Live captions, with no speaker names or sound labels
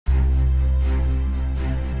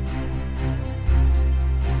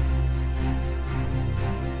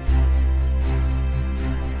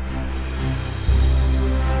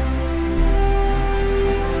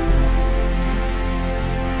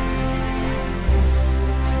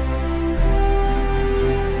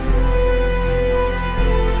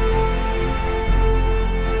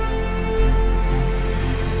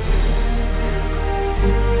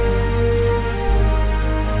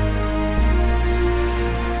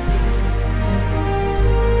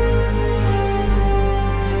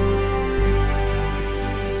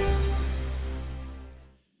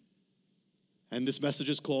this message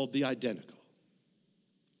is called The Identical.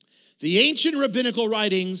 The ancient rabbinical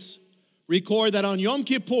writings record that on Yom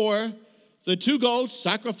Kippur, the two goats,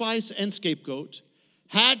 sacrifice and scapegoat,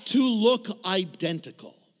 had to look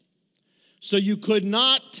identical. So you could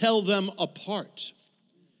not tell them apart.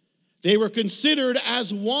 They were considered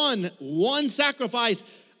as one sacrifice,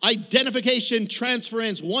 identification,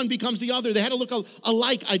 transference. One becomes the other. They had to look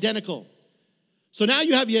alike, identical. So now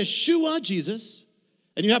you have Yeshua, Jesus,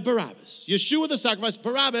 and you have Barabbas. Yeshua, the sacrifice,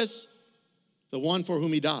 Barabbas, the one for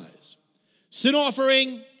whom he dies. Sin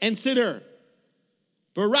offering and sinner.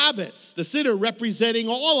 Barabbas, the sinner representing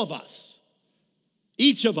all of us.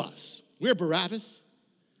 Each of us. We're Barabbas.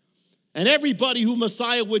 And everybody who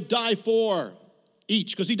Messiah would die for,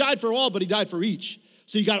 each. Because he died for all, but he died for each.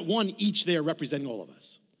 So you got one each there representing all of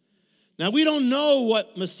us. Now, we don't know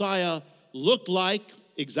what Messiah looked like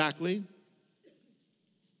exactly.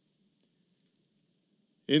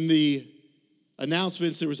 In the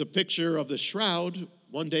announcements, there was a picture of the shroud.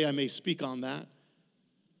 One day I may speak on that.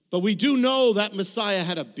 But we do know that Messiah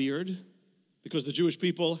had a beard because the Jewish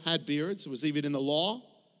people had beards. It was even in the law.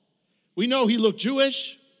 We know he looked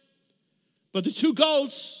Jewish, but the two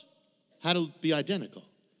goats had to be identical.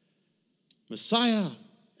 Messiah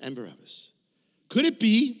and Barabbas. Could it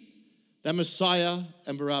be that Messiah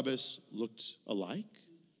and Barabbas looked alike?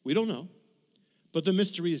 We don't know. But the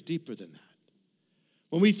mystery is deeper than that.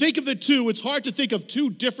 When we think of the two, it's hard to think of two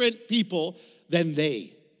different people than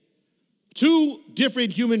they. Two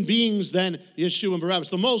different human beings than Yeshua and Barabbas.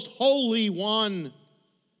 The most holy one,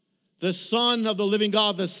 the Son of the living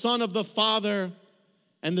God, the Son of the Father,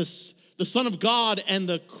 and the Son of God, and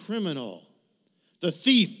the criminal, the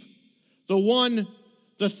thief,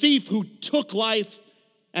 the thief who took life,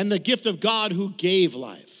 and the gift of God who gave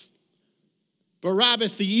life.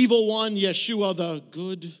 Barabbas, the evil one, Yeshua, the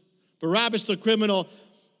good. Barabbas, the criminal.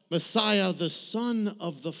 Messiah, the Son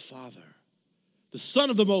of the Father, the Son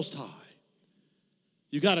of the Most High.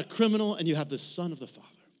 You got a criminal and you have the Son of the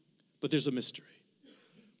Father. But there's a mystery.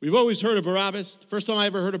 We've always heard of Barabbas. The first time I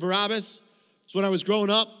ever heard of Barabbas was when I was growing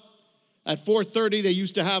up. At 4:30, they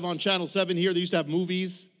used to have on Channel 7 here, they used to have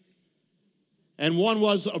movies. And one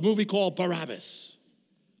was a movie called Barabbas.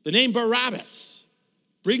 The name Barabbas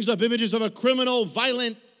brings up images of a criminal,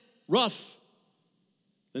 violent, rough.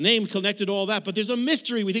 The name connected to all that. But there's a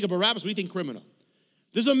mystery. We think of Barabbas, we think criminal.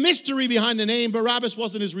 There's a mystery behind the name. Barabbas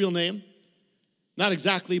wasn't his real name. Not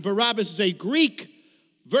exactly. Barabbas is a Greek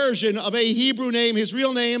version of a Hebrew name. His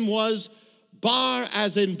real name was Bar,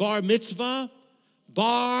 as in bar mitzvah.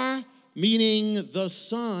 Bar, meaning the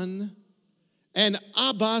son. And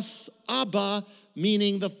Abbas, Abba,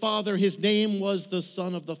 meaning the father. His name was the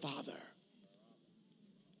Son of the Father.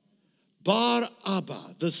 Bar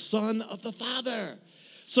Abba, the Son of the Father.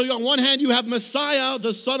 So on one hand, you have Messiah,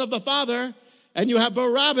 the Son of the Father, and you have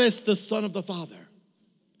Barabbas, the Son of the Father.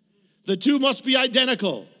 The two must be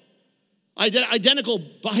identical. Identical.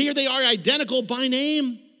 Here they are, identical by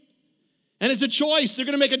name. And it's a choice. They're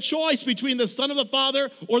going to make a choice between the Son of the Father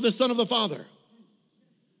or the Son of the Father.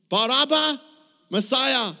 Barabba,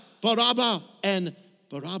 Messiah, Barabba, and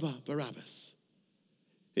Barabbas.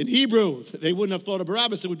 In Hebrew, they wouldn't have thought of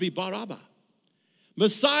Barabbas. It would be Barabba.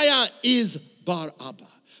 Messiah is Barabba.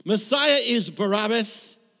 Messiah is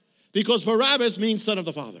Barabbas because Barabbas means son of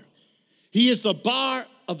the Father. He is the Bar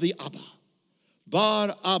of the Abba.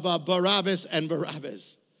 Bar, Abba, Barabbas, and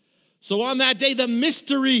Barabbas. So on that day, the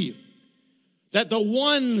mystery that the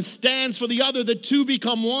one stands for the other, the two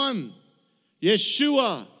become one.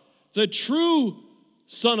 Yeshua, the true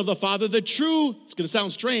Son of the Father, the true, it's going to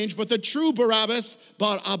sound strange, but the true Barabbas,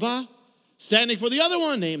 Bar Abba, standing for the other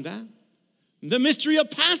one, named that. The mystery of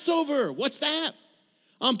Passover, what's that?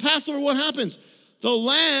 On Passover, what happens? The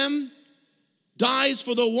lamb dies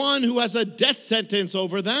for the one who has a death sentence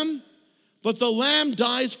over them, but the lamb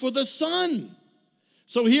dies for the son.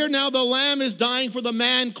 So here now the lamb is dying for the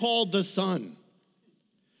man called the son.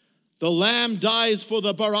 The lamb dies for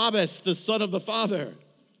the Barabbas, the Son of the Father.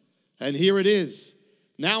 And here it is.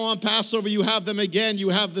 Now on Passover, you have them again. You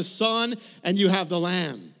have the son and you have the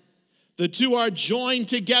lamb. The two are joined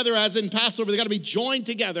together, as in Passover. They got to be joined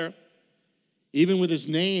together, even with his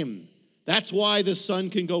name. That's why the son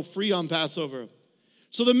can go free on Passover.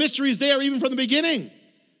 So the mystery is there even from the beginning.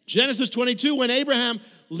 Genesis 22, when Abraham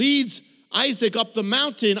leads Isaac up the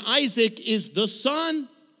mountain, Isaac is the son.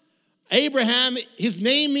 Abraham, his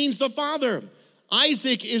name means the father.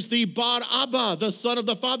 Isaac is the Bar Abba, the son of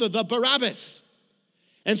the father, the Barabbas.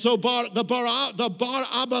 And so the Bar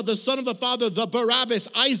Abba, the son of the father, the Barabbas,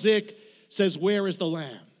 Isaac, says, where is the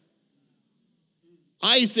lamb?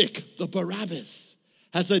 Isaac, the Barabbas,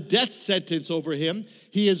 has a death sentence over him.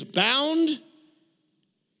 He is bound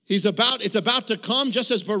It's about to come,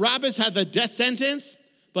 just as Barabbas had the death sentence.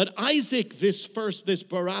 But Isaac, this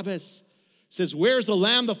Barabbas, says, where's the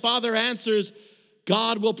lamb? The father answers,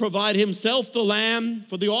 God will provide himself the lamb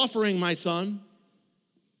for the offering, my son.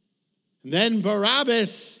 And then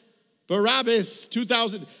Barabbas,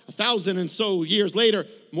 1,000 and so years later,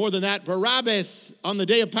 more than that, Barabbas on the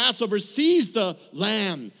day of Passover sees the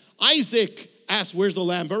lamb. Isaac asks, where's the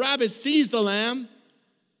lamb? Barabbas sees the lamb.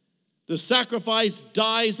 The sacrifice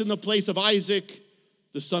dies in the place of Isaac,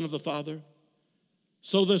 the son of the father.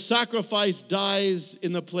 So the sacrifice dies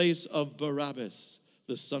in the place of Barabbas,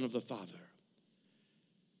 the son of the father.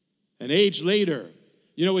 An age later,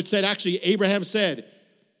 it said, actually, Abraham said,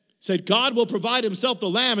 God will provide himself the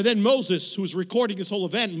lamb. And then Moses, who's recording this whole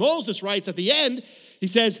event, Moses writes at the end, he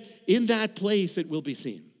says, in that place it will be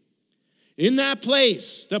seen. In that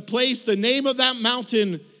place, the name of that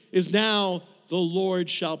mountain is now the Lord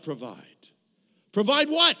shall provide. Provide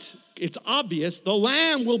what? It's obvious. The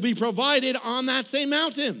lamb will be provided on that same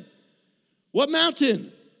mountain. What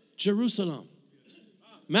mountain? Jerusalem.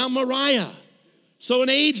 Mount Moriah. So an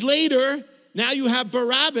age later, now you have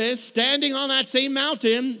Barabbas standing on that same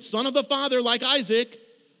mountain, son of the father like Isaac,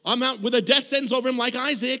 on Mount with a death sentence over him like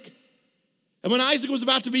Isaac. And when Isaac was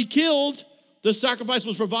about to be killed, the sacrifice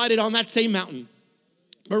was provided on that same mountain.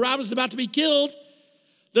 Barabbas is about to be killed.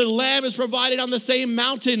 The lamb is provided on the same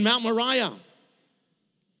mountain, Mount Moriah.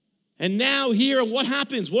 And now here, what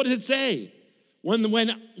happens? What does it say? When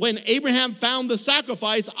Abraham found the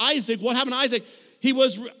sacrifice, Isaac, what happened to Isaac? He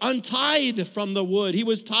was untied from the wood. He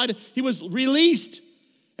was tied, he was released.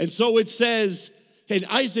 And so it says, and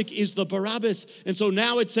Isaac is the Barabbas. And so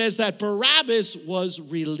now it says that Barabbas was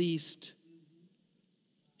released.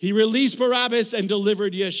 He released Barabbas and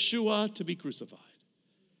delivered Yeshua to be crucified.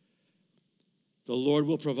 The Lord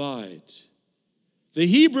will provide. The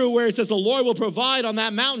Hebrew where it says the Lord will provide on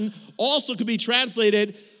that mountain also could be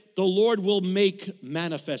translated, the Lord will make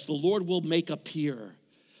manifest. The Lord will make appear.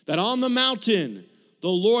 That on the mountain, the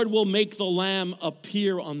Lord will make the lamb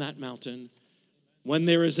appear on that mountain when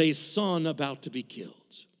there is a son about to be killed.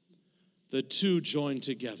 The two join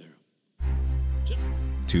together.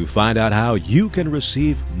 To find out how you can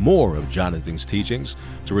receive more of Jonathan's teachings,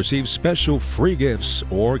 to receive special free gifts,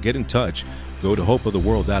 or get in touch, go to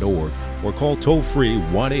hopeoftheworld.org or call toll-free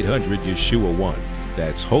 1-800-YESHUA-1.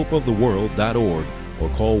 That's hopeoftheworld.org or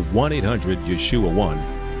call 1-800-YESHUA-1.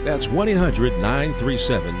 That's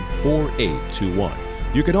 1-800-937-4821.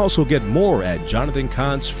 You can also get more at Jonathan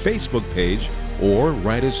Cahn's Facebook page or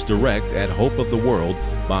write us direct at Hope of the World,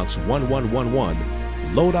 Box 1111,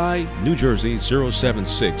 Lodi, New Jersey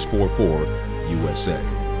 07644, USA.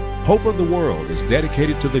 Hope of the World is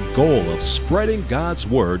dedicated to the goal of spreading God's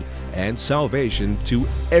Word and salvation to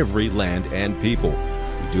every land and people.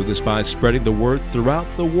 We do this by spreading the Word throughout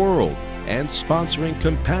the world and sponsoring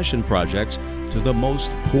compassion projects to the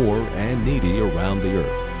most poor and needy around the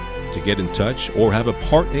earth. To get in touch or have a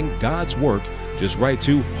part in God's work, just write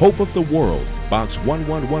to Hope of the World, Box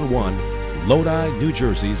 1111, Lodi, New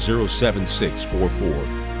Jersey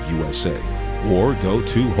 07644, USA. Or go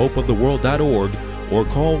to hopeoftheworld.org or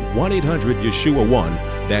call 1-800-YESHUA-1.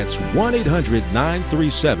 That's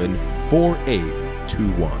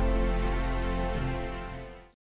 1-800-937-4821.